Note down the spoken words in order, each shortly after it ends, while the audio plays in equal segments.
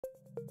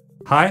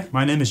Hi,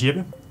 my name is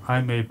Jeppe.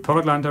 I'm a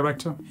product line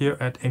director here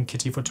at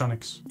NKT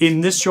Photonics.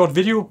 In this short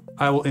video,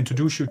 I will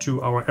introduce you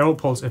to our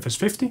aeroPULSE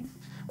FS50,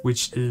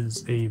 which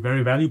is a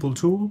very valuable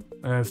tool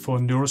for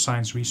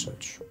neuroscience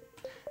research.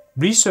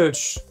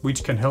 Research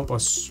which can help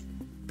us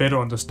better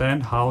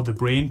understand how the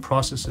brain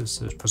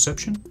processes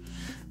perception.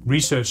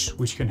 Research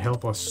which can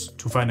help us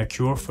to find a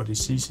cure for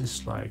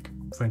diseases like,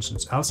 for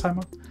instance,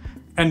 Alzheimer.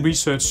 And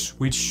research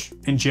which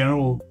in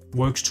general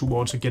works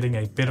towards getting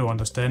a better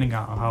understanding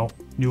of how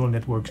neural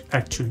networks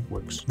actually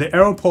works. The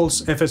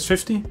aeroPULSE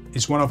FS50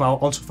 is one of our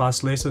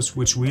ultrafast lasers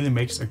which really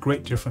makes a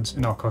great difference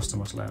in our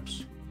customers'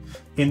 labs.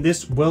 In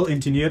this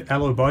well-engineered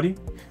alloy body,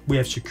 we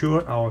have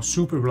secured our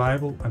super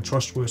reliable and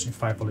trustworthy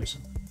fiber laser.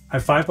 A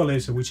fiber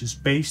laser which is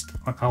based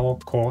on our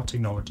core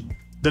technology.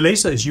 The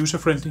laser is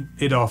user-friendly.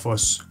 It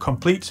offers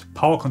complete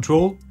power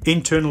control,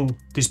 internal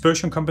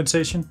dispersion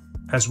compensation,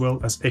 as well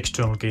as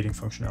external gating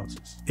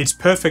functionalities. It's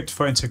perfect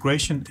for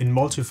integration in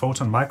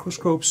multi-photon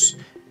microscopes,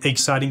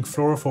 exciting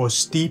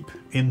fluorophores deep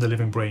in the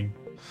living brain.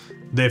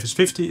 The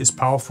FS50 is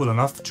powerful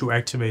enough to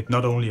activate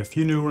not only a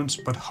few neurons,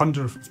 but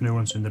hundreds of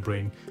neurons in the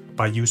brain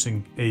by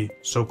using a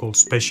so-called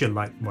spatial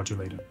light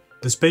modulator.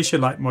 The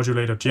spatial light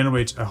modulator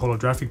generates a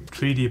holographic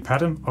 3D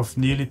pattern of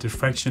nearly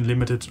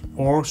diffraction-limited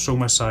or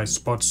soma-sized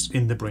spots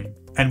in the brain.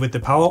 And with the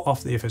power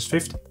of the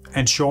FS50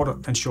 and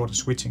shorter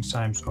switching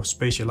times of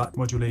spatial light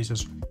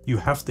modulators, you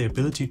have the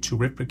ability to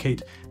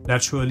replicate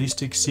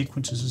naturalistic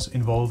sequences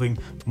involving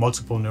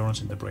multiple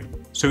neurons in the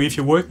brain. So if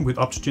you're working with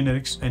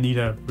optogenetics and need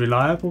a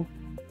reliable,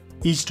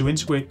 easy to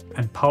integrate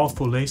and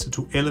powerful laser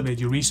to elevate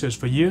your research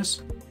for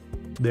years,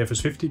 the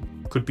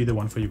FS50 could be the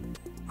one for you.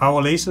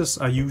 Our lasers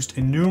are used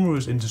in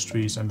numerous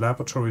industries and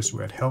laboratories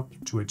where it helps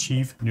to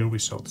achieve new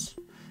results.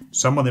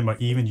 Some of them are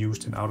even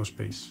used in outer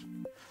space.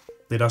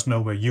 Let us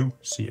know where you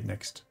see it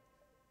next.